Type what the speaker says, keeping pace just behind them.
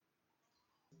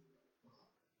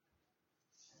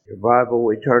Your Bible,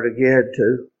 we turn again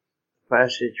to the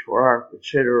passage for our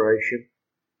consideration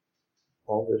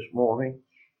on this morning.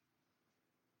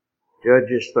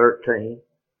 Judges 13.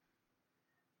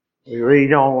 We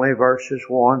read only verses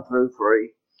 1 through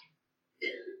 3,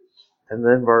 and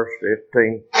then verse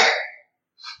 15.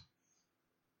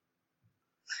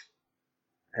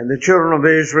 And the children of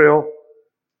Israel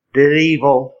did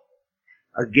evil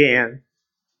again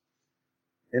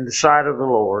in the sight of the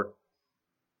Lord.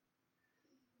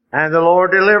 And the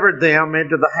Lord delivered them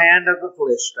into the hand of the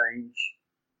Philistines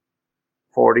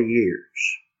 40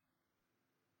 years.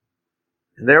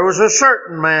 And there was a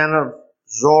certain man of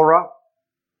Zorah,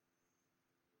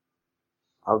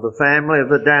 of the family of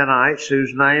the Danites,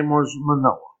 whose name was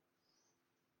Manoah.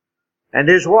 And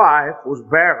his wife was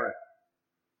barren,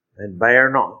 and bare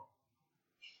not.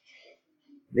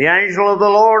 The angel of the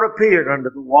Lord appeared unto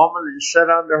the woman, and said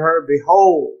unto her,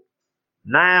 Behold,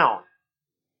 now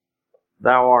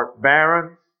thou art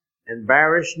barren, and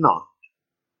bearest not.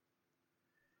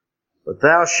 But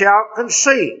thou shalt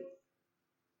conceive,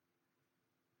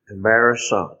 and bear a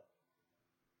son.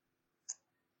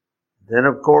 Then,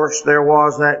 of course, there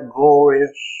was that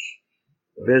glorious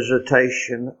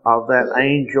visitation of that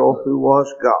angel who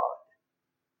was God.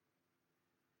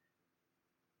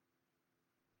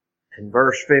 In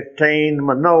verse 15,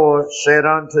 Manoah said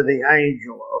unto the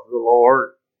angel of the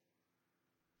Lord,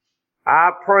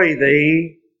 I pray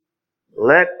thee,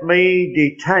 let me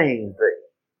detain thee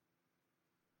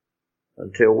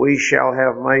until we shall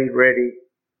have made ready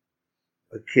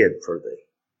a kid for thee.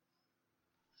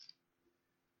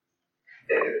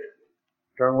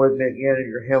 Turn with me again in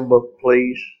your hymn book,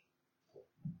 please,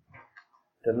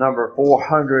 to number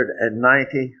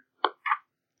 490,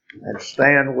 and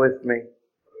stand with me.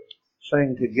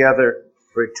 Sing together,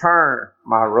 Return,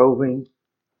 my roving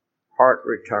heart,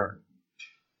 return.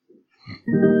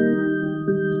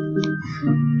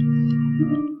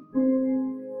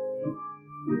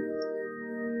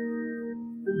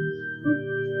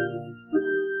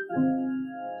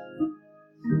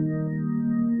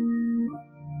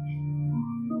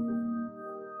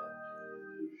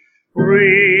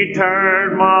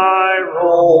 Return, my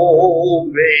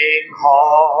roving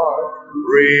heart,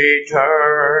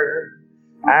 return,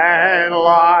 and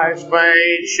life's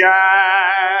main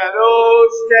shadow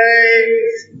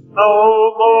stays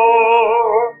no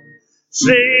more.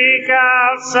 Seek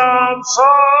out some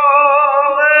solitude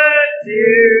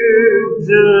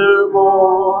to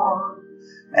mourn,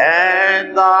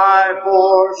 and thy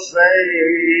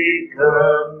forsaken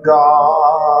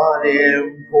God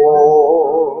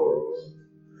implore.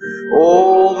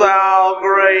 O thou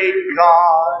great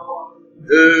God,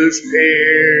 whose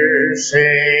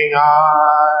piercing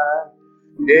eye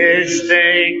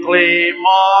distinctly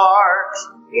marks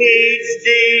each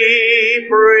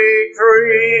deep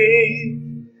retreat,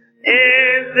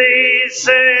 in these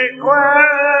sequestered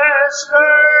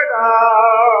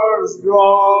hours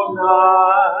draw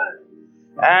nigh,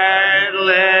 and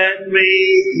let me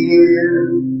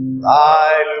hear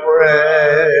thy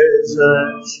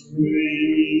presence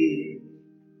meet.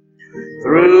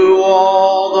 Through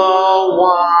all the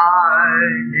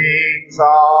windings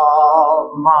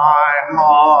of my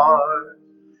heart,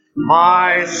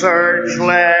 my search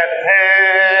let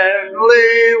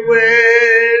heavenly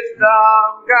wisdom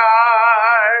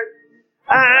guide,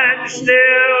 and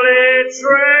still its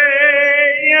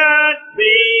radiant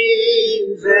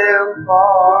beams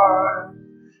impart,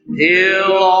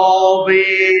 till all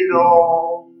be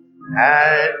known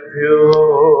and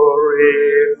purified.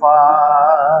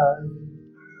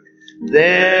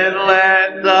 Then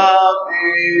let the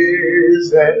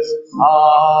visits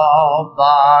of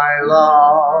thy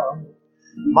love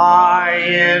my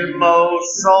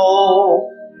inmost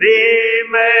soul be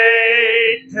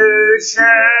made to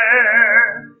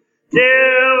share,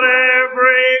 till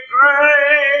every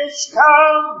grace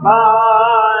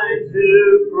combine to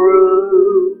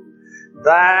prove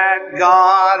that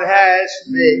God has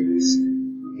fixed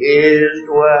His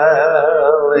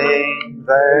dwelling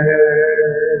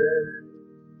there.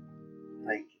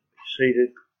 Thank you. Be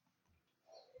seated.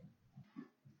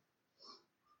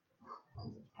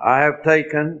 I have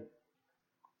taken,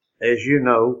 as you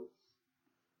know,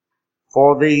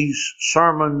 for these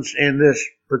sermons in this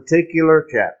particular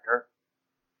chapter,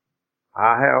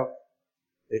 I have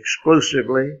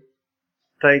exclusively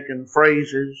taken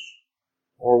phrases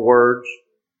or words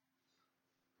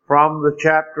from the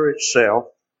chapter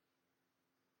itself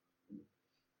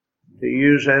to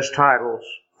use as titles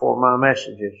for my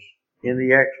messages in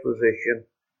the exposition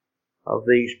of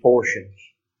these portions.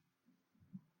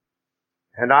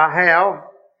 And I have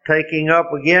taking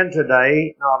up again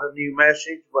today, not a new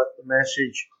message, but the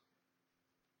message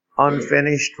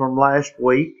unfinished from last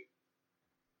week.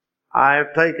 I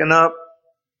have taken up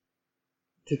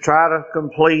to try to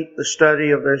complete the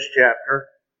study of this chapter,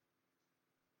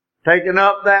 taken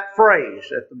up that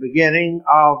phrase at the beginning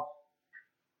of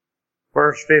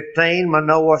verse 15,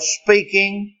 Manoah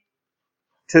speaking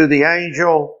to the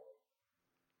angel,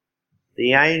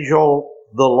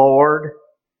 the Lord.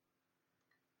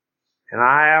 And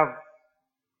I have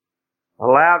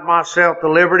allowed myself the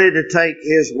liberty to take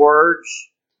his words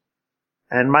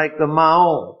and make them my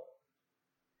own.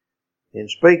 In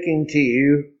speaking to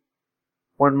you,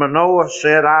 when Manoah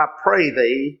said, I pray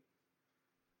thee,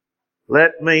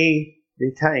 let me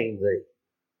detain thee.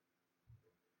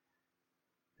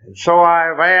 And so I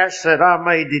have asked that I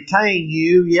may detain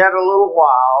you yet a little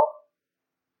while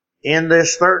in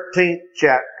this 13th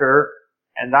chapter.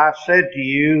 And I said to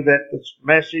you that this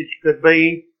message could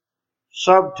be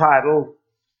subtitled,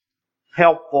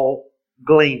 Helpful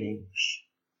Gleanings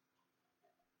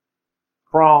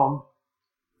from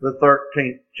the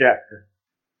 13th chapter.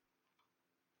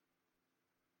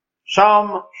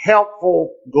 Some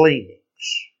helpful gleanings.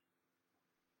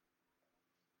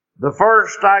 The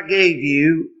first I gave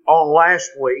you on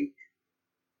last week,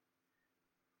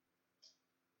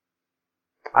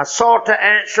 I sought to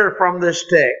answer from this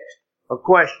text a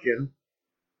question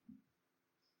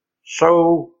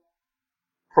so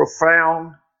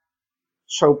profound,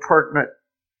 so pertinent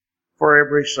for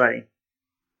every saint.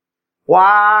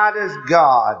 Why does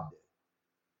God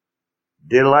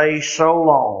delay so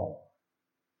long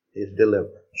his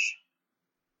deliverance?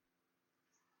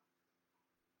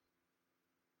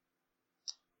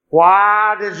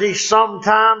 Why does he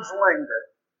sometimes linger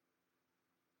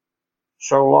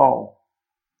so long?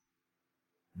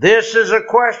 This is a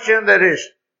question that is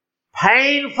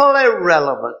painfully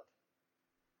relevant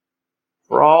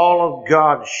for all of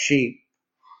God's sheep.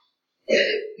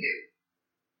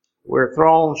 We're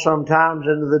thrown sometimes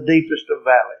into the deepest of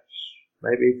valleys,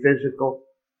 maybe physical,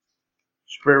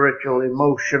 spiritual,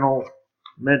 emotional,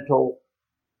 mental,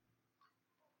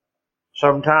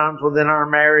 sometimes within our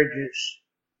marriages,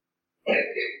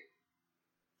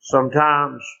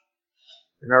 sometimes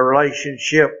in our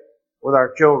relationship with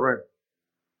our children,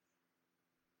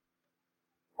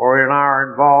 or in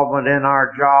our involvement in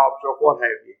our jobs or what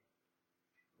have you.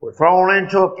 We're thrown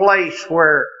into a place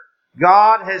where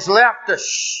God has left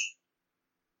us.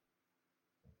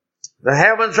 The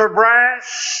heavens are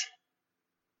brass.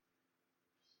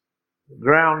 The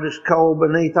ground is cold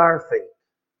beneath our feet.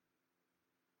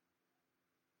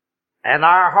 And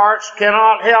our hearts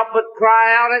cannot help but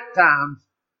cry out at times,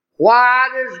 why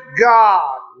does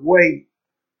God wait?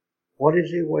 What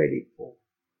is he waiting for?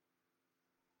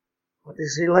 What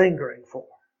is he lingering for?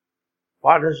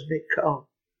 Why doesn't he come?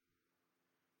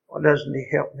 Why doesn't he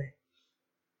help me?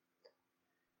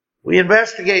 We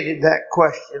investigated that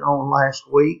question on last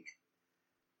week.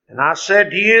 And I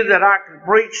said to you that I could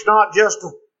preach not just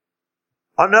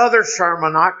another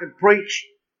sermon. I could preach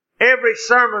every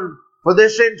sermon for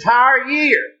this entire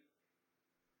year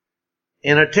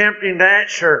in attempting to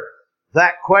answer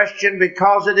that question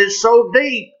because it is so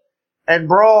deep and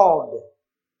broad.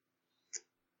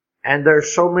 And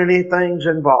there's so many things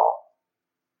involved.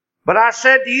 But I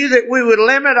said to you that we would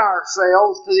limit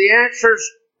ourselves to the answers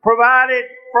provided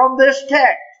from this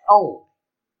text only.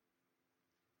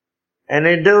 And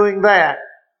in doing that,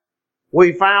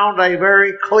 we found a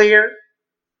very clear,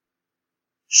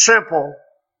 simple,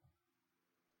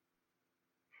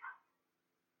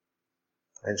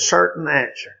 and certain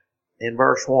answer in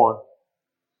verse 1.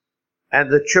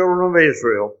 And the children of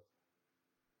Israel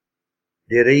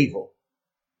did evil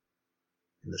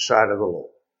in the sight of the Lord.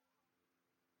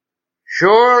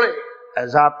 Surely,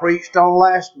 as I preached on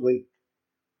last week,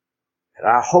 and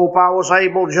I hope I was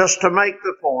able just to make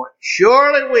the point,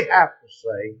 surely we have to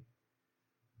say,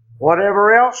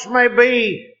 whatever else may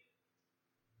be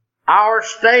our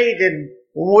state, and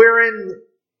when we're in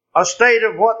a state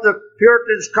of what the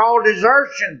Puritans call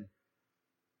desertion,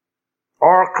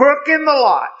 or a crook in the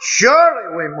lot,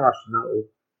 surely we must know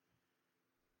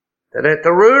that at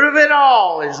the root of it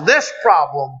all is this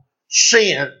problem,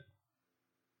 sin.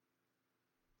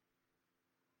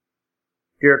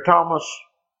 Dear Thomas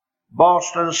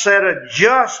Boston said, a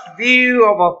just view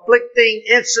of afflicting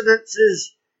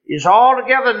incidences is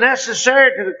altogether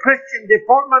necessary to the Christian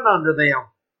deportment under them.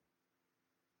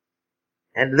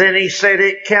 And then he said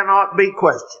it cannot be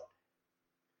questioned,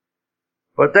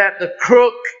 but that the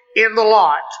crook in the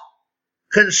lot,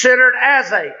 considered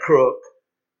as a crook,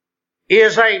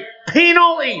 is a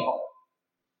penal evil,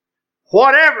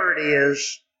 whatever it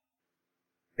is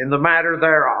in the matter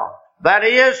thereof. That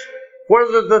is,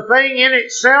 whether the thing in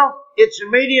itself, its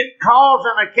immediate cause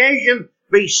and occasion,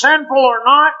 be sinful or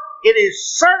not, it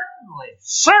is certainly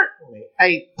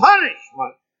a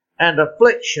punishment and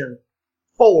affliction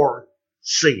for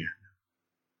sin.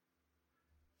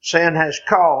 Sin has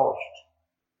caused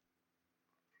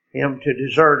him to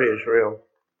desert Israel.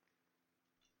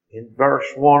 In verse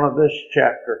 1 of this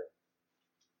chapter,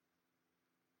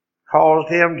 caused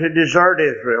him to desert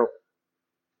Israel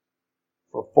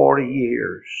for 40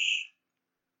 years.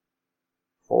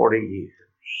 40 years.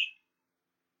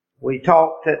 We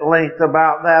talked at length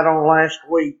about that on last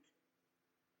week.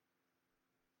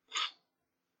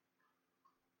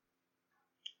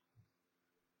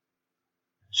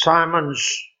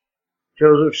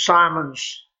 Joseph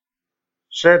Simons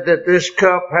said that this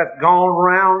cup hath gone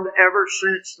round ever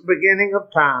since the beginning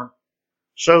of time,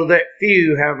 so that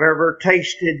few have ever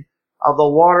tasted of the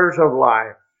waters of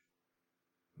life,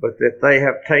 but that they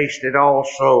have tasted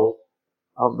also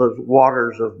of the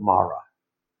waters of Marah.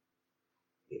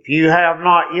 If you have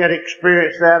not yet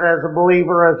experienced that as a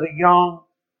believer, as a young,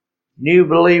 new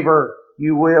believer,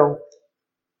 you will.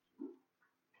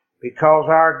 Because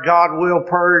our God will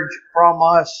purge from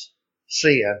us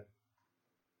sin.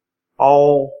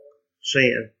 All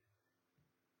sin.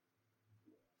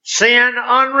 Sin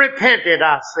unrepented,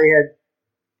 I said.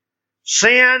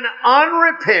 Sin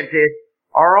unrepented,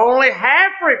 or only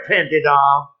half repented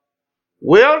of,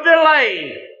 will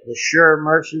delay the sure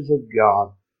mercies of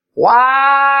God.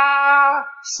 Why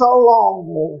so long,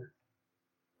 Lord?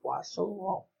 Why so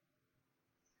long?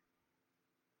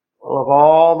 Well, of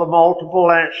all the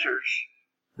multiple answers,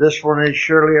 this one is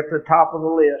surely at the top of the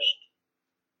list.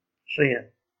 Sin.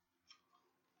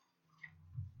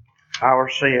 Our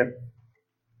sin.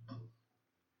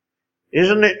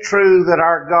 Isn't it true that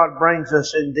our God brings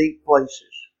us in deep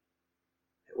places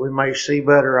that we may see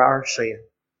better our sin?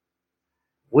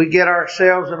 We get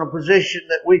ourselves in a position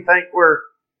that we think we're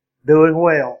doing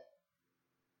well.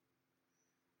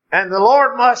 And the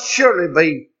Lord must surely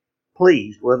be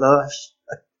pleased with us.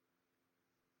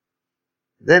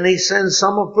 Then He sends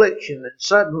some affliction, and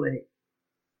suddenly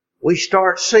we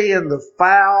start seeing the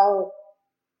foul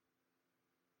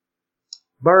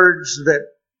birds that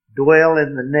dwell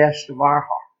in the nest of our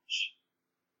hearts.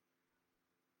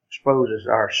 Exposes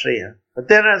our sin. But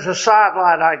then as a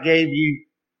sidelight I gave you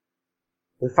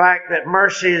the fact that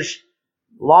mercies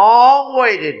long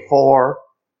waited for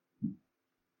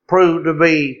proved to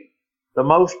be the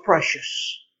most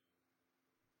precious.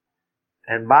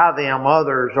 And by them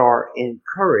others are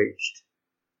encouraged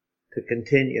to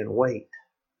continue and wait.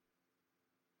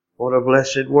 What a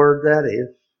blessed word that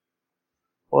is.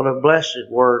 What a blessed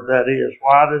word that is.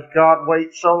 Why does God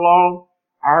wait so long?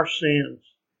 Our sins.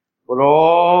 But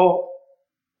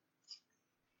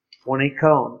when He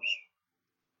comes,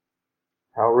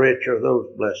 how rich are those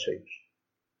blessings.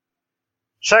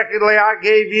 Secondly, I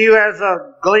gave you as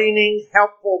a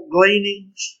helpful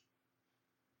gleanings.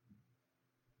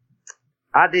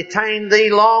 I detained thee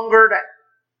longer to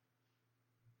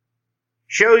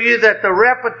show you that the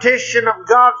repetition of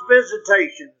God's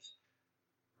visitations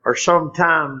are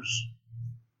sometimes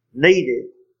needed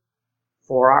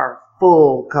for our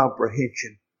full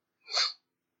comprehension.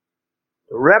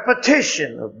 The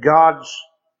repetition of God's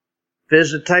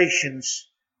visitations.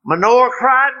 Manoah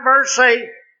cried in verse 8,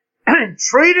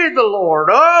 entreated the Lord,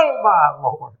 oh my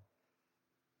Lord,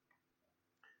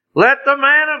 let the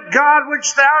man of God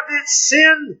which thou didst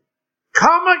send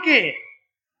come again.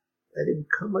 Let him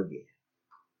come again.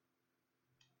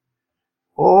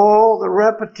 Oh, the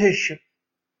repetition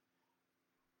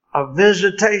of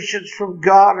visitations from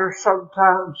God are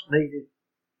sometimes needed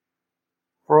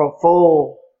for a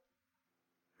full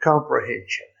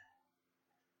comprehension.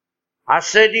 I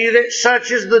said to you that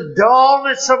such is the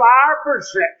dullness of our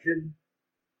perception,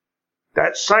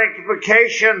 that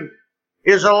sanctification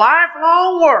is a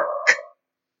lifelong work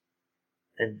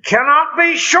and cannot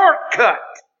be shortcut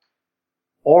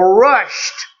or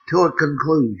rushed to a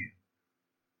conclusion.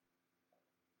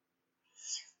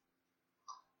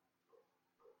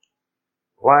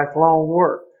 Lifelong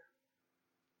work.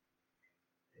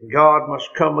 And God must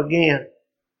come again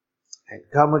and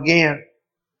come again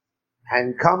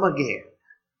and come again.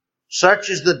 Such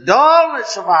is the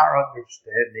dullness of our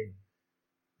understanding.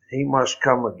 He must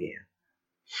come again.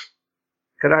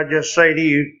 Could I just say to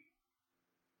you,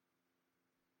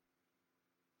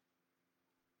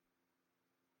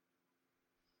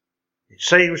 it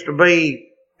seems to be,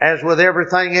 as with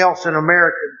everything else in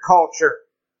American culture,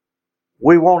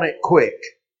 we want it quick.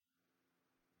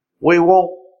 We don't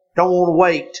want to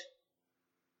wait.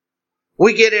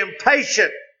 We get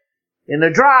impatient in the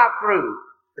drive-thru.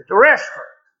 at the restaurant.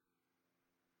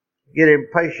 Get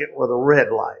impatient with a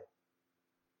red light.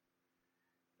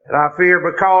 And I fear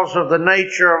because of the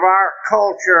nature of our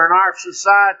culture and our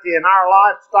society and our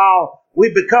lifestyle,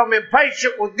 we become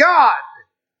impatient with God.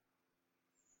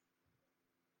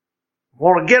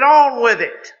 Want to get on with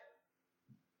it.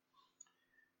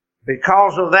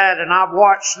 Because of that, and I've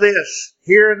watched this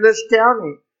here in this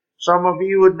county, some of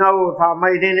you would know if I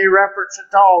made any reference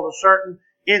at all to certain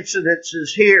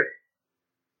incidences here.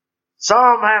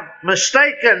 Some have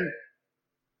mistaken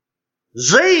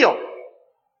zeal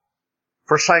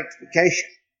for sanctification.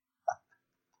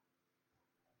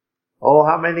 Oh,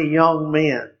 how many young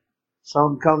men,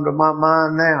 some come to my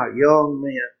mind now, young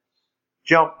men,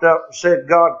 jumped up and said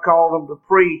God called them to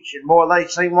preach, and boy, they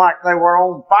seemed like they were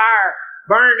on fire,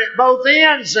 burning at both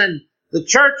ends, and the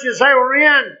churches they were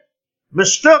in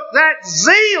mistook that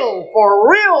zeal for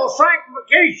real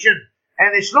sanctification,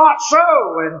 and it's not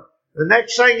so. And the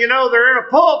next thing you know, they're in a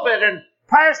pulpit and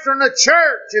pastoring a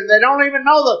church, and they don't even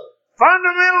know the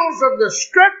fundamentals of the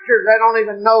Scripture. They don't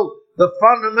even know the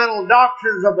fundamental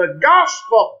doctrines of the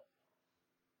gospel.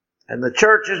 And the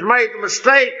church has made the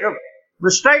mistake of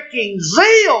mistaking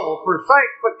zeal for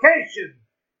sanctification.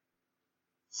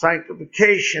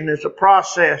 Sanctification is a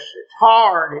process. It's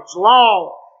hard. It's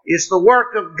long. It's the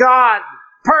work of God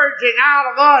purging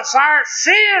out of us our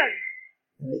sin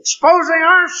and exposing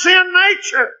our sin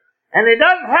nature. And it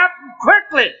doesn't happen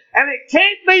quickly. And it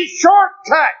can't be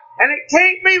shortcut. And it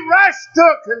can't be rushed to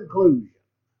a conclusion.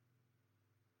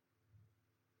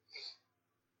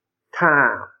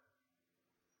 Time,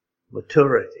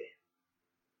 maturity,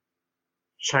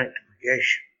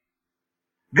 sanctification.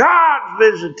 God's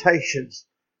visitations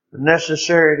are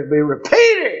necessary to be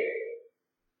repeated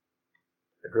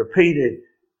and repeated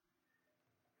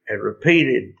and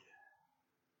repeated.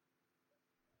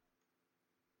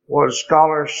 What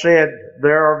scholars said,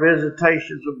 there are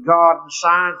visitations of God and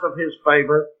signs of His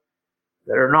favor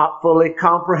that are not fully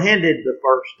comprehended the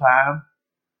first time.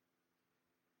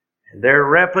 And their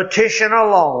repetition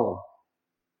alone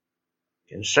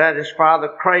can satisfy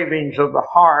the cravings of the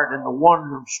heart and the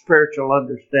wonder of spiritual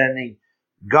understanding.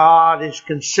 God is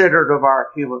considerate of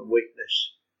our human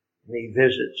weakness, and He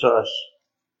visits us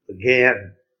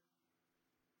again.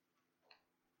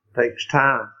 It takes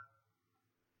time.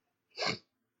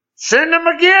 Send Him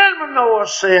again, Manoah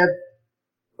said.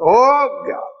 Oh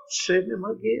God, send Him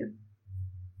again.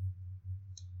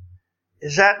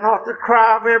 Is that not the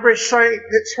cry of every saint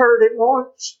that's heard it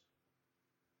once?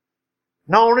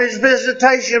 Known His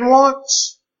visitation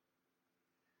once?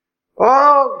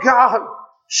 Oh God,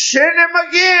 send Him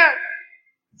again.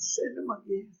 Send Him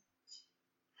again.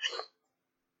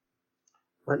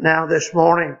 But now this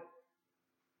morning,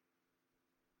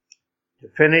 to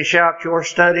finish out your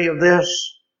study of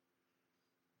this,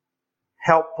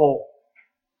 helpful,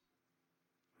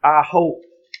 I hope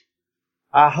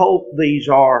these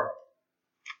are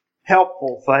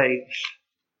helpful things,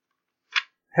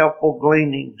 helpful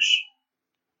gleanings.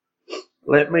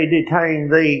 Let me detain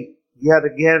thee yet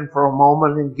again for a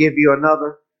moment and give you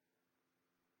another.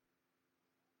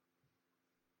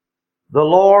 The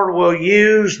Lord will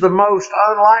use the most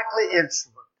unlikely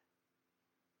instrument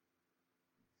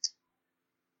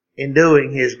in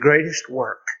doing His greatest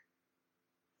work.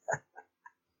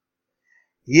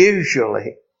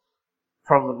 Usually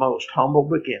from the most humble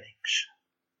beginnings.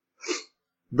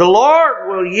 The Lord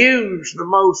will use the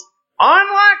most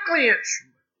unlikely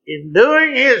instrument in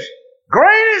doing His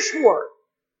greatest work.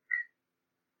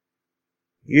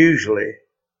 Usually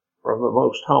from the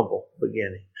most humble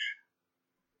beginnings.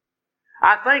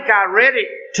 I think I read it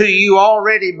to you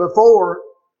already before,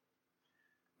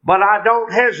 but I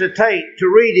don't hesitate to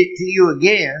read it to you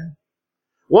again.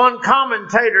 One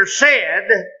commentator said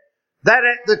that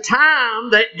at the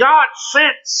time that God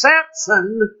sent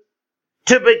Samson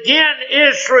to begin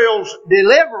Israel's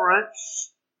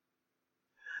deliverance,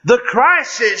 the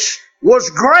crisis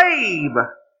was grave.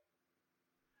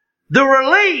 The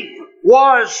relief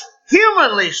was,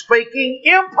 humanly speaking,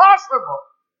 impossible.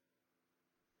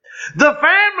 The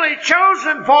family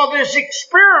chosen for this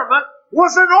experiment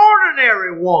was an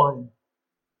ordinary one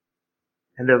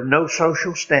and of no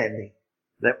social standing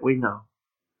that we know.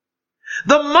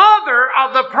 The mother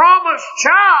of the promised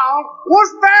child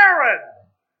was barren.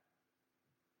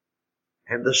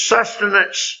 And the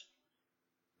sustenance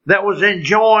that was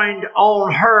enjoined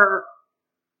on her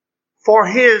for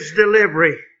his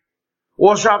delivery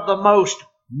was of the most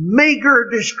meager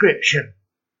description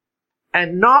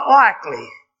and not likely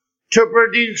to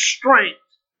produce strength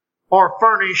or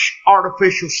furnish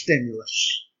artificial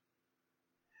stimulus.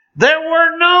 There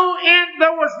was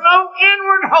no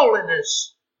inward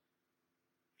holiness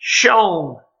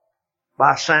shown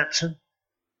by Samson.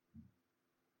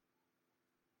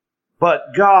 But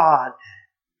God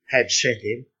had sent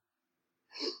him.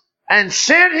 And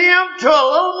sent him to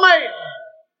a little maiden.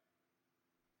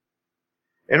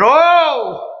 And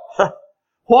oh,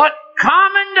 what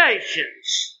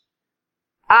commendations,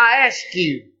 I ask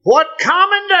you, what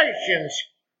commendations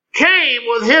came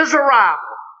with his arrival?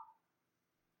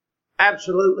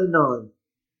 Absolutely none.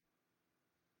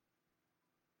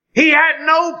 He had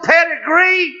no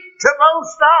pedigree to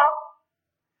boast of.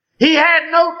 He had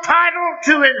no title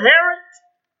to inherit.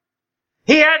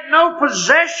 He had no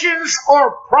possessions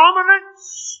or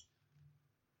prominence.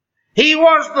 He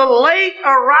was the late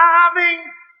arriving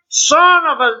son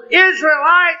of an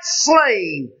Israelite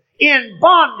slave in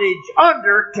bondage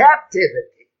under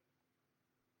captivity.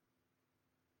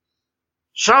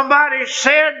 Somebody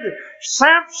said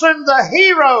Samson the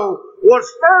hero was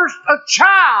first a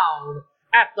child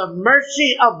at the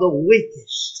mercy of the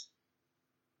weakest.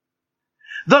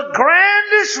 The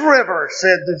grandest river,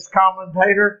 said this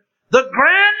commentator, the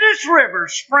grandest river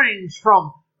springs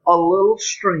from a little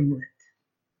streamlet.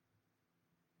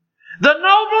 The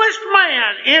noblest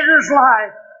man enters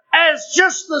life as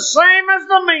just the same as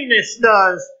the meanest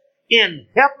does in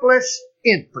helpless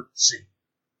infancy.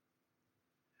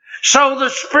 So the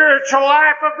spiritual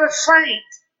life of the saint,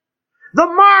 the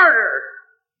martyr,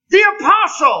 the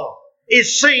apostle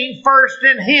is seen first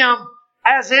in him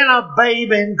as in a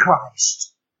babe in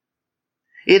Christ.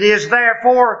 It is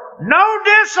therefore no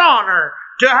dishonor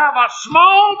to have a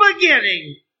small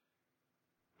beginning,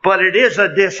 but it is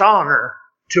a dishonor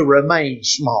to remain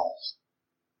small.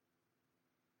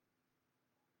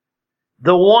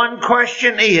 The one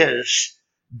question is,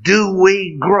 do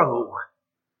we grow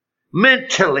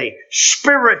mentally,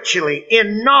 spiritually,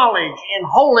 in knowledge, in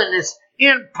holiness,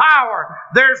 in power?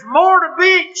 There's more to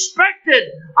be expected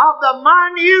of the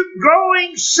minute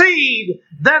growing seed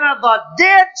than of the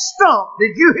dead stump.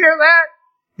 Did you hear that?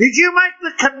 Did you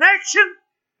make the connection?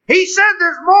 He said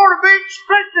there's more to be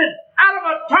expected out of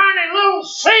a tiny little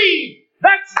seed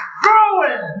that's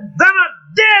growing than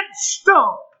a dead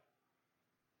stump.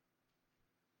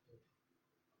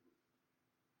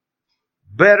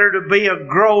 Better to be a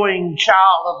growing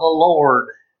child of the Lord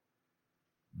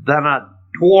than a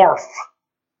dwarf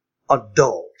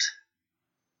adult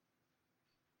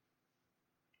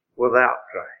without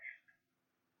Christ.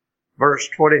 Verse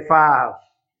 25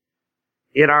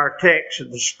 in our text,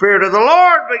 the Spirit of the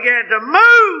Lord began to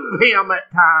move him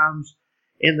at times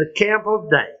in the camp of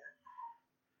Dan.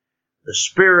 The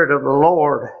Spirit of the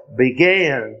Lord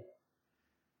began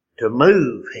to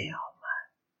move him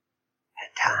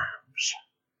at times.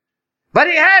 But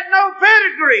he had no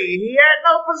pedigree. He had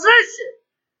no position.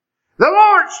 The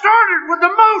Lord started with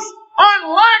the most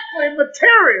unlikely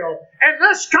material. And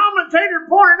this commentator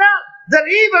pointed out that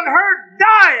even her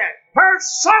diet, her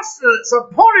sustenance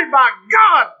appointed by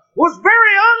God, was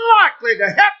very unlikely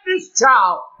to help this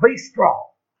child be strong.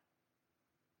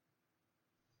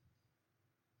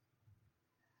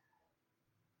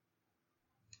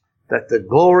 That the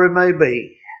glory may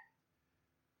be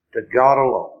to God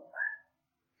alone,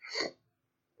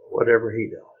 whatever he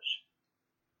does.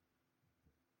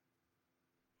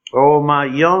 Oh, my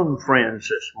young friends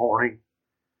this morning,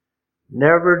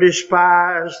 never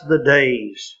despise the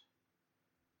days,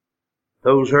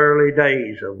 those early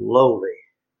days of lowly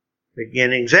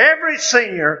beginnings. Every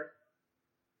senior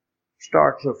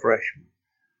starts a freshman.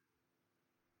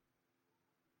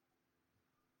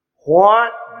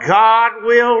 What God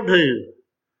will do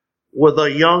with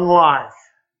a young life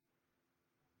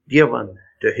given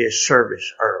to his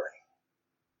service early.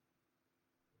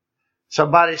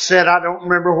 Somebody said, I don't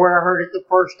remember where I heard it the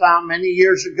first time, many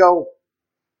years ago.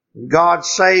 God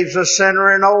saves a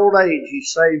sinner in old age. He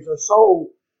saves a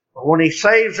soul. But when he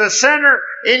saves a sinner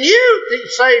in youth, he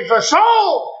saves a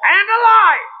soul and a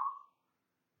life.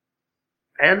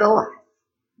 And a life.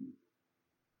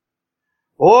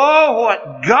 Oh,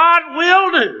 what God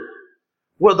will do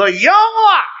with a young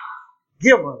life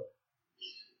given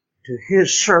to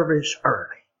his service early.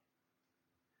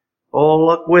 Oh,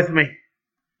 look with me.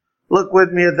 Look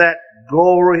with me at that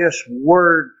glorious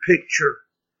word picture.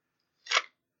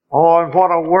 Oh, and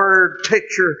what a word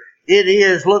picture it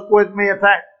is. Look with me at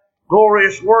that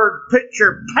glorious word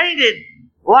picture painted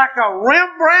like a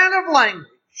Rembrandt of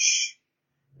language.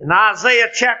 In Isaiah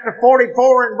chapter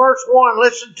 44 and verse 1,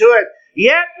 listen to it.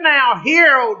 Yet now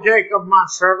hear, O Jacob, my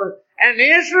servant, and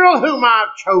Israel whom I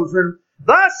have chosen.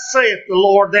 Thus saith the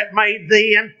Lord that made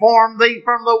thee and formed thee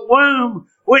from the womb,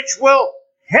 which will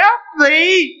help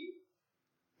thee.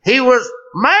 He was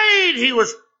made, he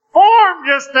was formed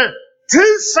just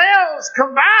two cells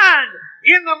combined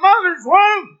in the mother's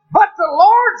womb, but the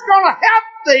Lord's going to help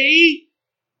thee.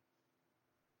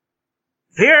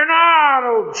 Fear not,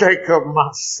 O Jacob, my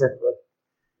servant,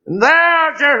 and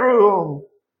thou, Jerusalem,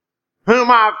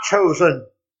 whom I've chosen.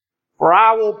 For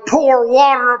I will pour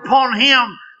water upon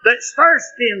him that's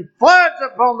thirsty, and floods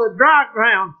upon the dry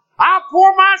ground. I'll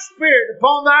pour my spirit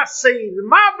upon thy seed, and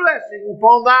my blessing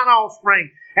upon thine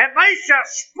offspring. And they shall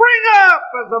spring up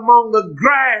as among the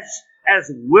grass,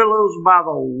 as willows by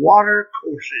the water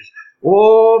courses.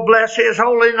 Oh, bless his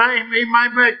holy name. He may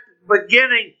make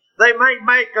beginning. They may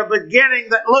make a beginning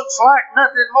that looks like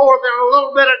nothing more than a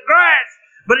little bit of grass.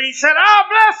 But he said, I'll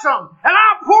bless them, and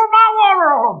I'll pour my water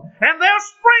on them, and they'll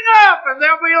spring up, and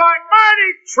they'll be like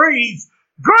mighty trees,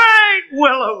 great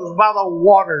willows by the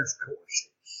water's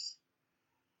courses.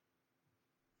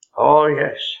 Oh,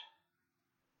 yes.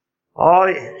 Oh,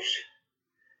 yes.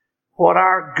 What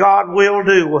our God will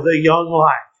do with a young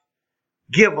life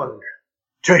given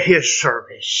to his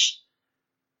service.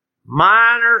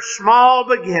 Minor, small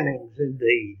beginnings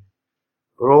indeed.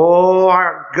 But oh,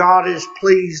 our God is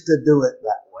pleased to do it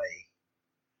that way.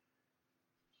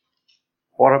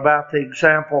 What about the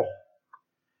example?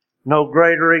 No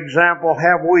greater example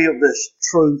have we of this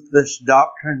truth, this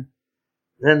doctrine,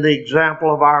 than the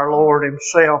example of our Lord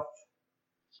himself.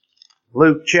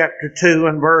 Luke chapter 2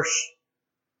 and verse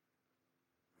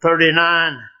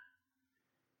 39.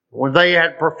 When they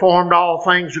had performed all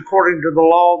things according to the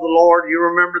law of the Lord, you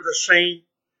remember the scene?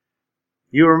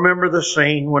 You remember the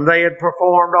scene. When they had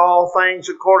performed all things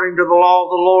according to the law of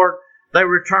the Lord, they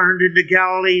returned into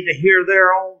Galilee to hear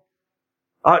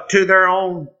to their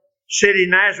own city,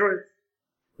 Nazareth.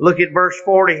 Look at verse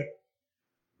 40.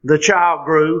 The child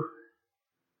grew.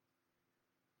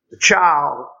 The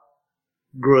child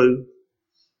grew.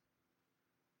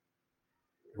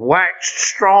 Waxed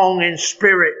strong in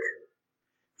spirit,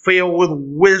 filled with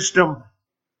wisdom,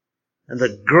 and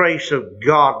the grace of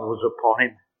God was upon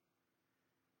him.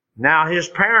 Now his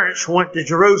parents went to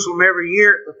Jerusalem every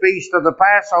year at the feast of the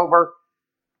Passover,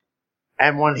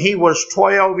 and when he was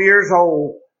 12 years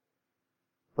old,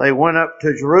 they went up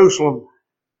to Jerusalem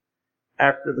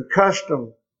after the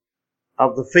custom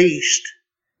of the feast.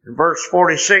 In verse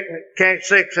 46,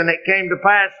 and it came to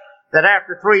pass that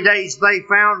after 3 days they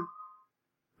found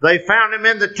him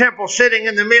in the temple, sitting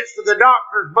in the midst of the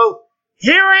doctors, both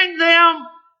hearing them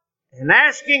and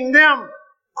asking them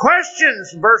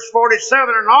questions. Verse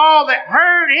 47, and all that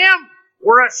heard him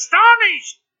were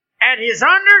astonished at his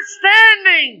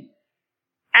understanding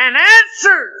and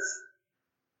answers.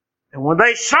 And when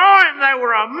they saw him, they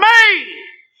were amazed.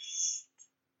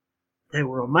 They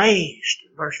were amazed.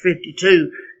 Verse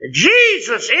 52,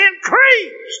 Jesus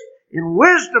increased in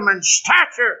wisdom and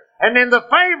stature and in the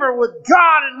favor with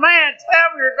God and man.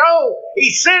 12 years old,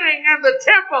 he's sitting in the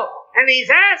temple and he's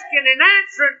asking and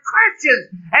answering questions,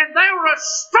 and they were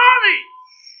astonished.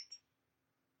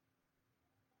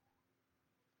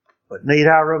 But need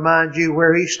I remind you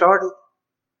where he started?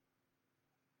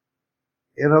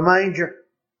 In a manger.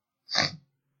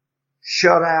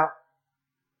 Shut out.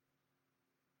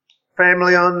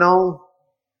 Family unknown.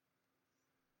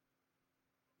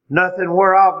 Nothing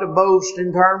whereof to boast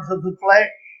in terms of the flesh.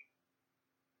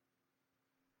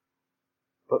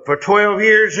 But for 12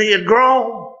 years he had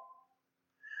grown.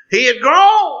 He had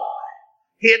grown.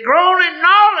 He had grown in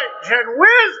knowledge and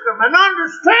wisdom and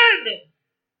understanding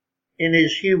in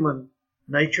his human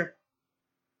nature.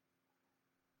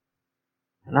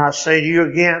 And I say to you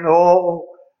again, oh,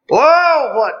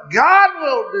 what God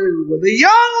will do with a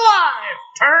young life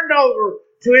turned over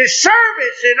to his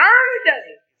service in early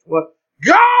days. What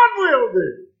God will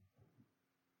do.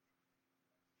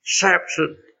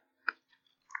 Samson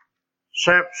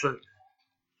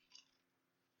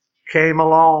came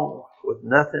along with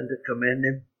nothing to commend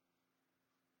him.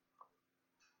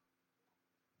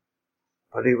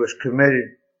 But he was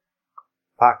committed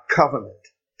by covenant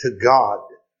to God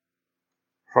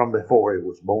from before he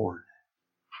was born.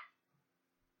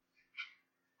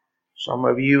 Some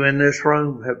of you in this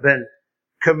room have been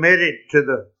committed to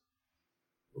the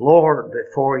Lord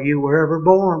before you were ever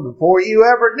born, before you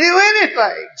ever knew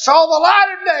anything, saw the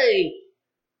light of day.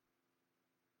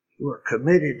 You were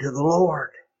committed to the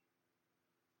Lord.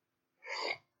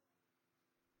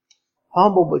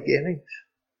 Humble beginnings.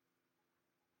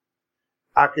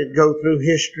 I could go through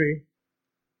history,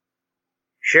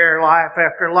 share life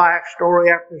after life, story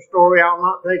after story. I'll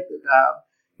not take the time.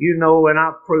 You know, and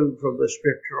I've proved from the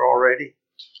Scripture already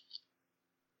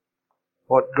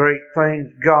what great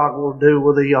things God will do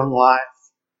with a young life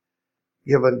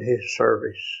given to his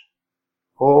service.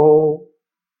 Oh,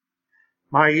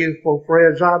 my youthful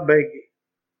friends, I beg you,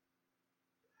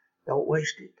 don't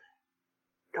waste it.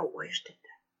 Don't waste it.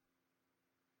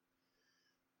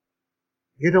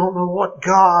 You don't know what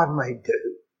God may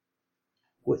do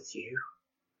with you.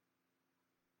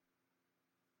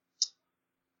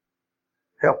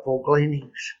 Helpful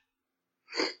gleanings.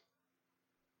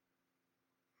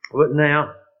 But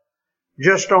now,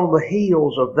 just on the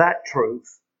heels of that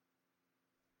truth,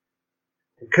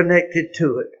 connected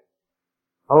to it,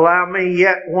 allow me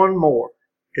yet one more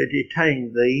to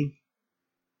detain thee.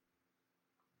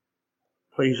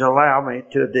 Please allow me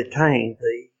to detain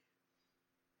thee.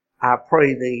 I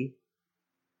pray thee.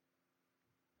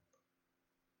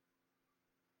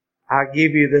 I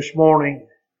give you this morning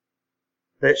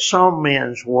that some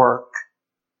men's work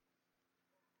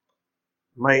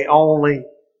may only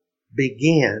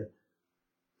begin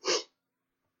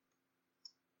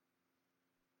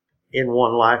in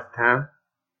one lifetime,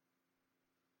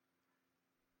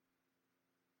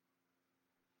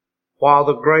 while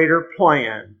the greater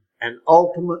plan and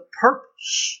ultimate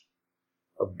purpose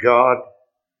of God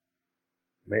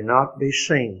may not be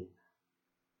seen.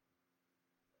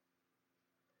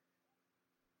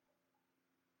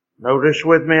 Notice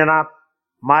with me, and I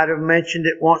might have mentioned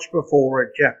it once before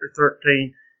in chapter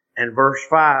 13 and verse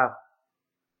 5.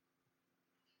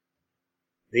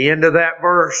 The end of that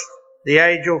verse, the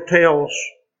angel tells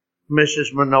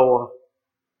Mrs. Manoah,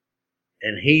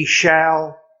 and he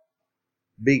shall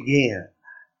begin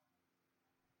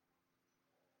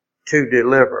to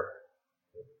deliver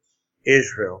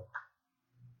Israel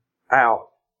out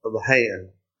of the hand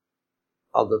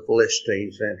of the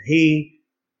Philistines, and he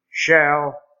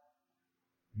shall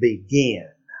begin.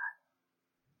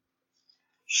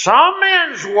 Some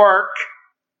men's work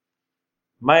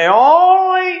may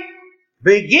only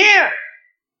begin.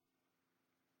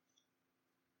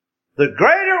 The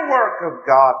greater work of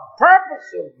God,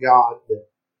 purpose of God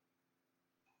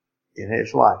in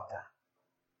his lifetime.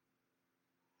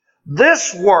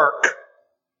 This work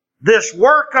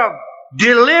of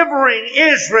delivering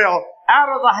Israel out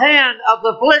of the hand of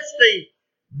the Philistines,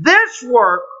 this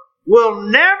work will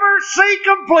never see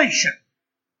completion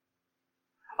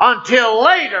until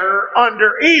later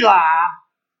under Eli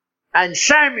and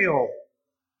Samuel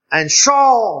and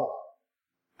Saul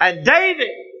and David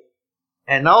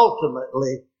and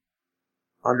ultimately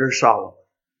under Solomon.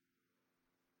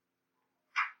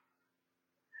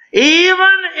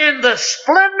 Even in the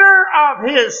splendor of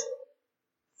his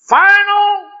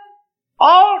final,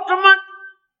 ultimate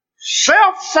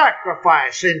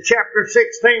self-sacrifice in chapter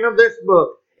 16 of this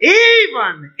book,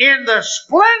 even in the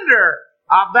splendor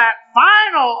of that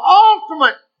final,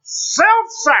 ultimate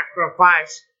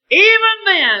self-sacrifice, even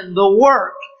then the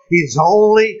work is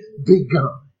only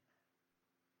begun.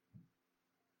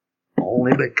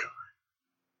 Only begun.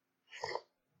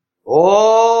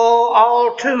 Oh,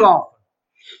 all too often,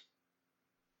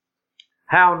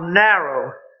 how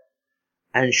narrow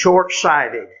and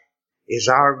short-sighted is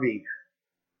our view.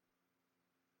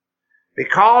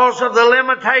 Because of the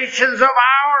limitations of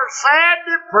our sad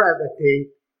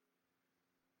depravity,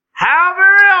 how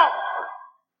very often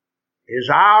is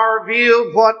our view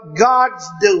of what God's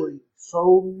doing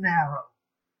so narrow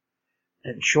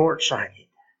and short-sighted.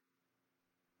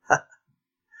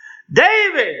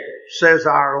 David, says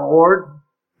our Lord,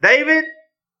 David,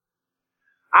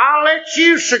 I'll let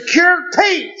you secure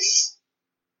peace,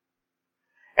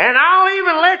 and I'll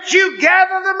even let you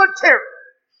gather the material.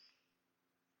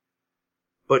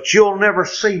 But you'll never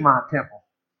see my temple.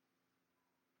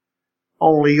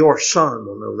 Only your son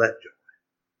will know that joy.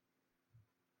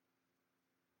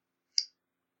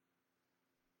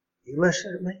 You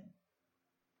listen to me?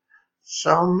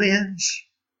 Some men's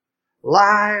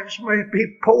lives may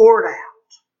be poured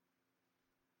out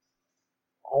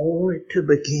only to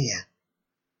begin.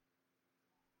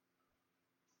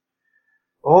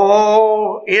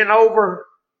 Oh, if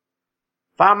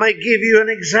I may give you an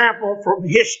example from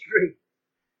history,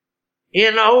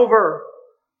 in over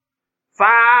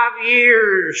 5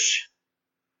 years,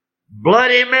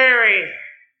 Bloody Mary,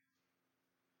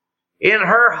 in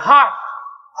her hot,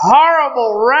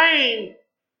 horrible reign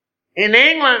in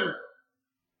England,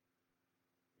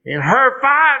 in her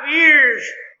 5 years,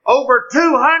 over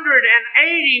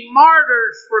 280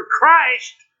 martyrs for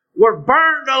Christ were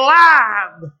burned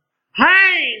alive,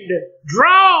 hanged,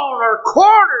 drawn, or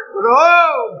quartered. But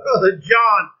oh, Brother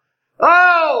John,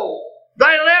 oh, they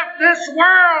left this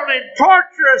world in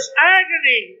torturous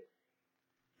agony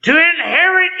to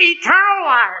inherit eternal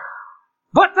life.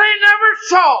 But they never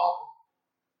saw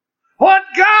what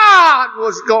God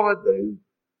was going to do.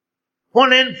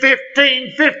 When in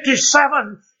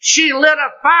 1557 she lit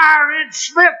a fire in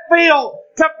Smithfield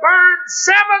to burn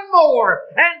 7 more.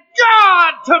 And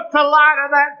God took the light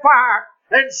of that fire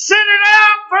and sent it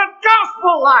out for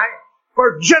gospel light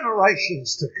for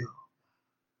generations to come.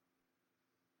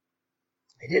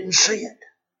 They didn't see it.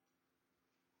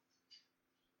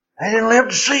 They didn't live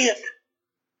to see it.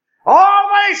 All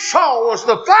they saw was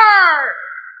the fire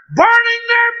burning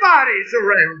their bodies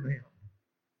around them.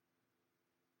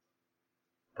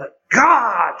 But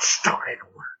God started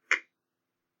work.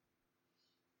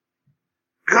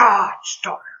 God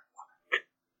started work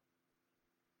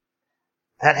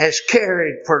that has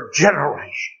carried for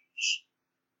generations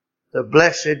the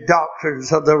blessed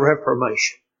doctrines of the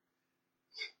Reformation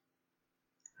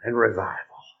and revival.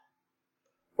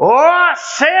 Oh, I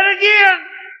say it again.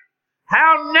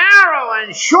 How narrow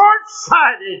and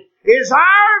short-sighted is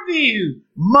our view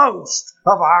most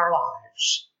of our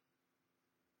lives.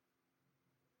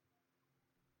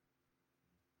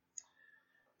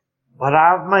 But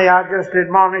may I just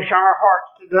admonish our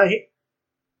hearts today?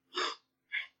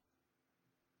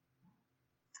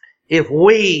 If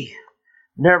we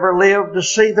never live to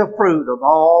see the fruit of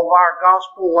all of our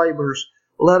gospel labors,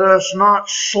 let us not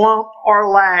slump or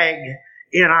lag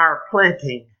in our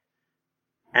planting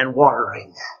and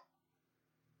watering.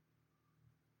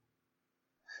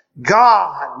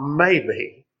 God may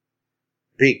be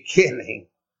beginning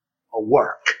a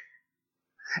work.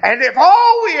 And if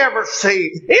all we ever see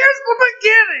is the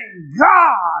beginning,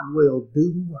 God will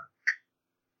do the work.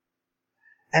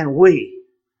 And we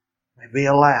may be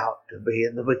allowed to be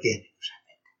in the beginnings of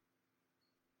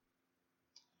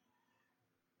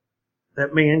it.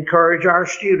 Let me encourage our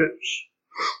students,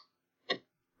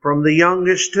 from the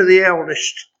youngest to the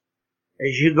eldest,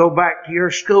 as you go back to your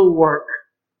schoolwork.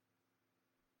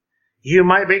 You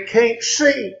maybe can't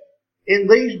see in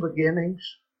these beginnings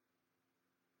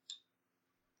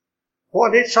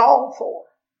what it's all for.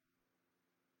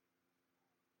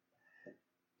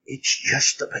 It's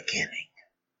just the beginning.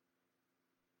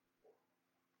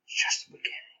 It's just the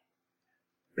beginning.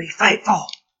 Be faithful.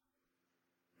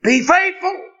 Be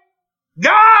faithful.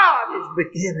 God is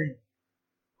beginning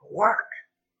a work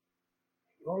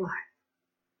in your life.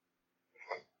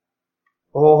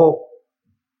 Oh,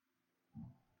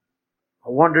 I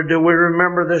wonder, do we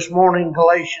remember this morning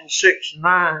Galatians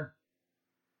 6:9?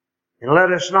 And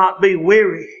let us not be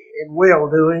weary in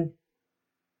well-doing,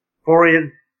 for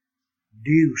in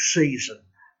due season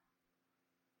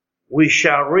we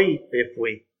shall reap if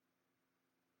we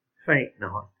faint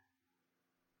not.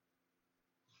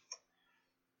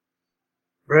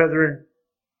 Brethren,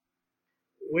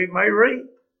 we may reap.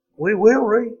 We will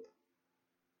reap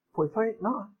if we faint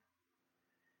not.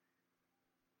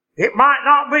 It might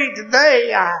not be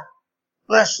today. I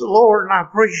bless the Lord, and I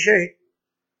appreciate.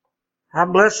 I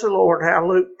bless the Lord how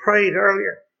Luke prayed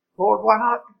earlier. Lord, why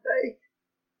not today?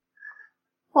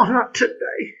 Why not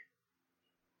today?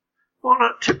 Why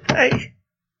not today?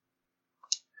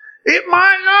 It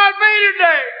might not be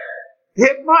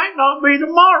today. It might not be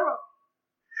tomorrow.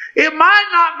 It might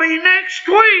not be next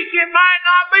week. It might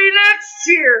not be next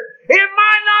year. It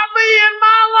might not be in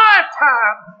my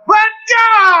lifetime. But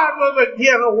God will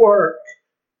begin a work,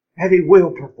 and He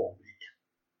will perform it.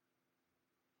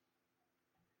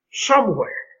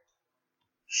 Somewhere,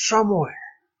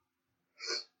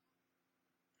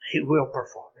 He will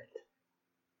perform it.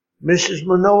 Mrs.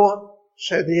 Manoah,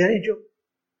 said the angel,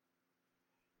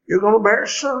 you're going to bear a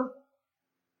son,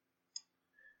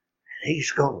 and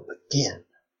he's going to begin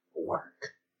the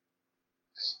work.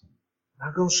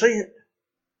 Not going to see it.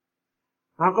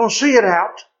 Not going to see it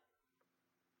out.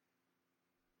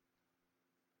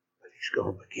 But He's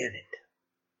going to begin it.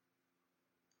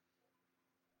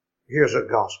 Here's a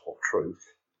gospel truth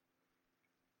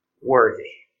worthy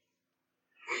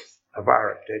of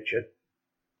our attention.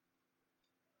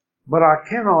 But I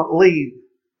cannot leave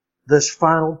this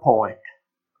final point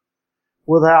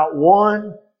without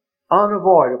one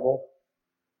unavoidable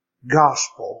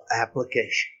gospel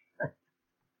application.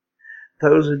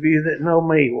 Those of you that know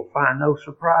me will find no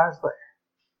surprise there.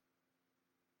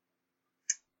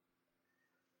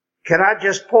 Can I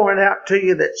just point out to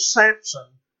you that Samson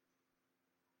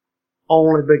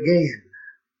only began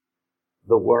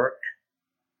the work,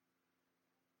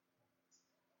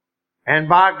 and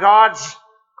by God's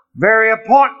very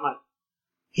appointment,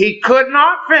 he could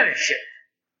not finish it.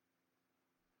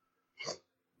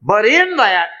 But in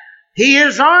that, he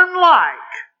is unlike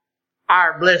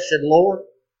our blessed Lord,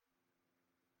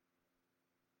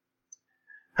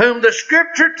 whom the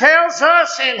Scripture tells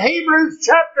us in Hebrews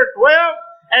chapter 12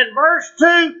 and verse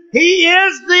 2, He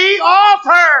is the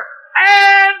author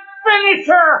and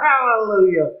finisher,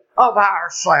 hallelujah, of our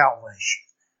salvation.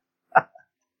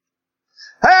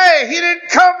 Hey, He didn't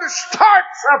come to start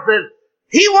something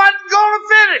He wasn't going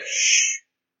to finish.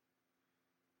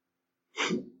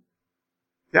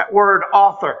 That word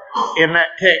author in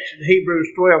that text in Hebrews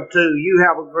 12:2, you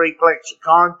have a Greek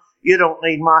lexicon. You don't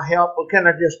need my help, but can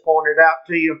I just point it out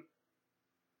to you?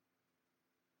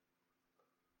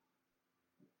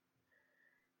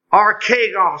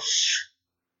 Archegos,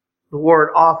 the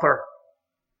word author.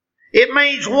 It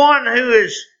means one who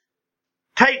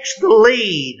takes the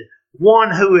lead,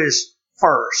 one who is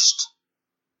first.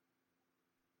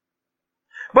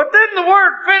 But then the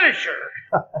word finisher,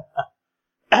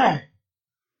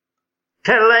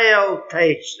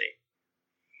 teleotesi.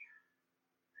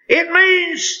 It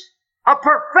means a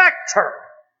perfecter,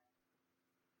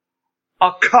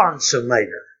 a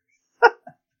consummator.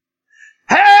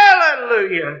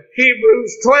 Hallelujah!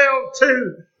 Hebrews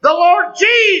 12:2. The Lord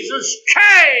Jesus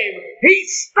came. He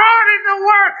started the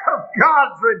work of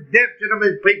God's redemption of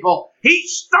His people. He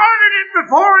started it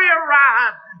before He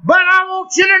arrived. But I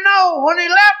want you to know, when He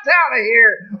left out of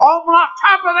here, on the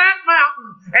top of that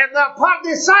mountain, and the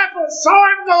disciples saw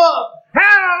Him go up,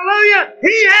 hallelujah,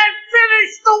 He had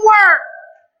finished the work.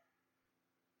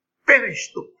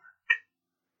 Finished the work.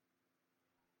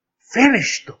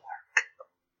 Finished the work.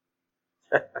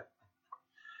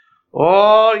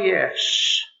 Oh,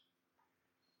 yes.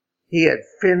 He had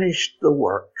finished the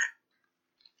work.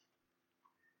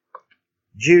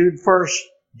 Jude verse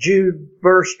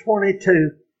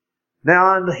 22.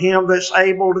 Now unto Him that's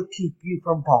able to keep you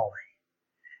from falling,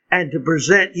 and to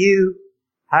present you,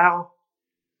 how?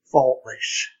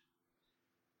 Faultless.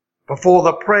 Before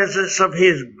the presence of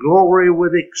His glory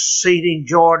with exceeding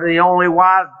joy, to the only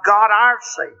wise God our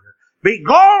Savior, be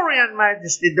glory and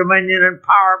majesty, dominion and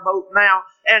power both now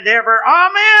and ever.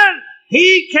 Amen.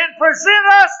 He can present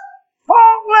us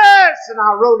faultless. And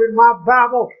I wrote in my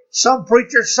Bible, some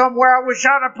preacher somewhere, I wish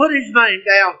I'd have put his name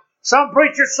down. Some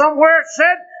preacher somewhere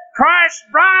said, Christ's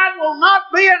bride will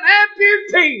not be an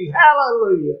amputee.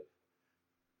 Hallelujah.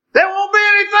 There won't be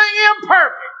anything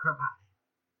imperfect tonight.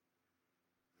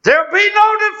 There'll be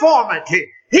no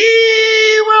deformity.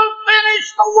 He will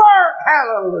finish the work.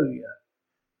 Hallelujah.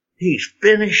 He's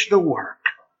finished the work.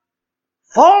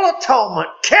 Full atonement.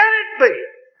 Can it be?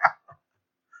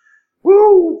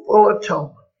 Woo, full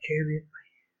atonement. Can it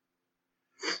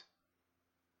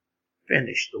be?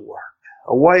 Finish the work.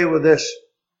 Away with this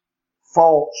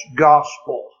false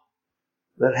gospel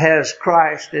that has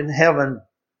Christ in heaven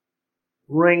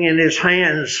wringing His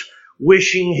hands,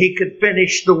 wishing He could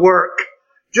finish the work,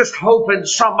 just hoping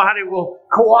somebody will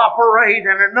cooperate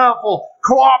and enough will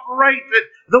cooperate that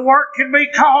the work can be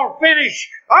called finished.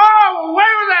 Oh,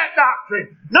 away with that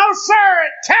doctrine. No, sir,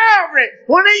 at Calvary,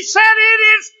 when He said it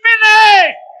is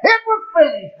finished, it was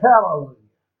finished. Hallelujah.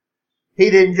 He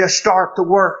didn't just start the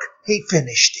work, He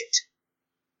finished it.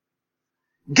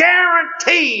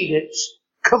 Guaranteed its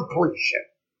completion.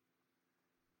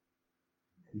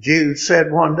 Jude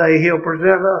said one day He'll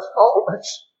present us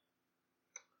faultless.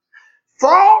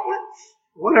 Faultless.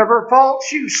 Whatever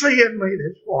faults you see in me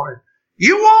this morning,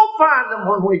 you won't find them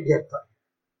when we get there.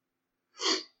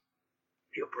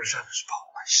 He'll present us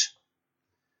faultless.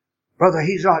 Brother,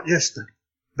 He's not just the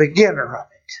beginner of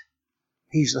it.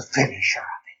 He's the finisher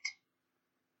of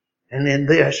it. And in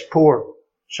this, poor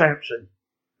Samson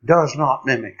does not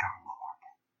mimic our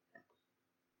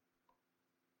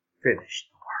Lord. Finish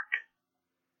the work.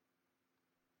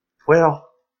 Well,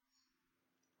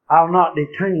 I'll not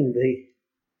detain thee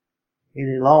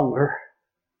any longer,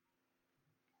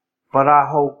 but I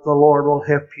hope the Lord will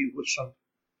help you with some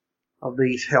of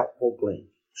these helpful gleanings.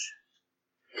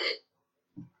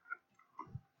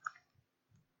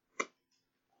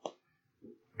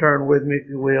 Turn with me, if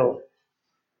you will,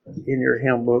 in your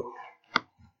hymn book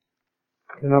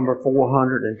to number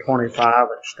 425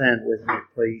 and stand with me,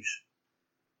 please.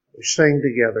 We sing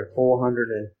together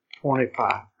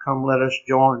 425. Come, let us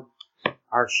join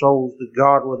our souls to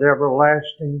God with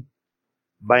everlasting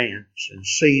bands and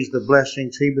seize the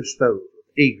blessings He bestows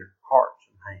with eager hearts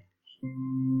and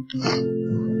hands.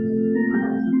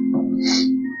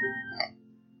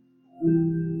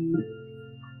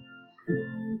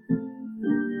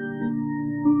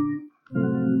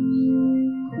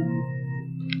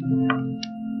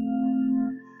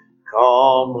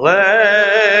 Come,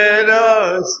 let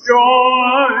us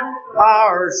join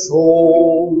our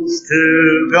souls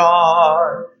to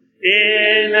God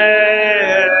in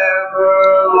everlasting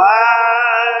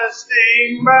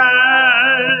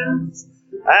bands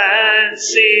and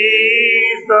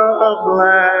seize the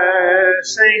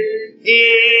blessing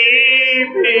He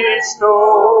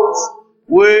bestows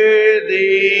with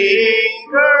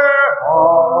eager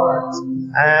hearts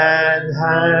and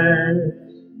hands.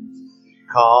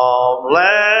 Come,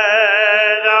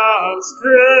 let us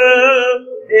to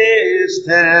His his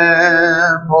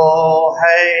temple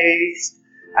haste,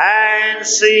 and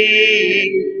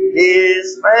seek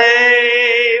his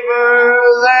favor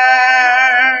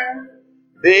there.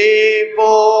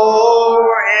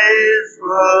 Before his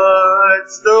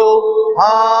footstool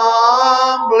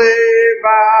humbly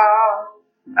bow,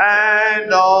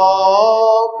 and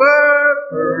offer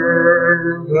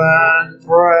fervent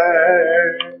prayer.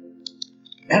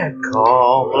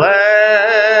 Come,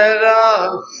 let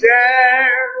us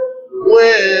share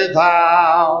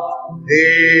without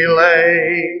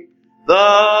delay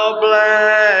the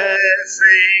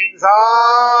blessings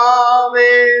of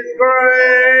his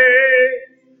grace,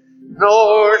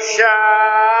 nor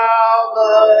shall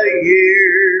the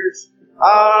years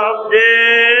of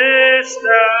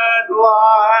distant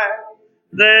life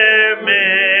their memory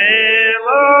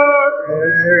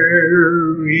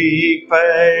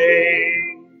fade.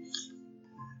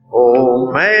 Oh,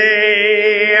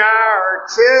 may our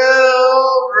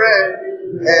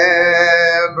children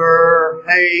ever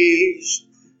haste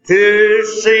to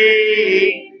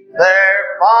see their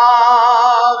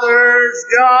Father's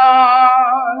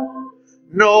God,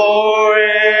 nor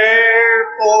e'er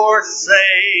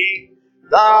forsake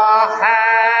the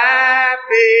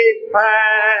happy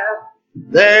path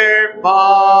their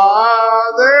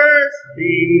fathers'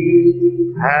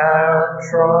 feet have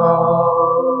trod.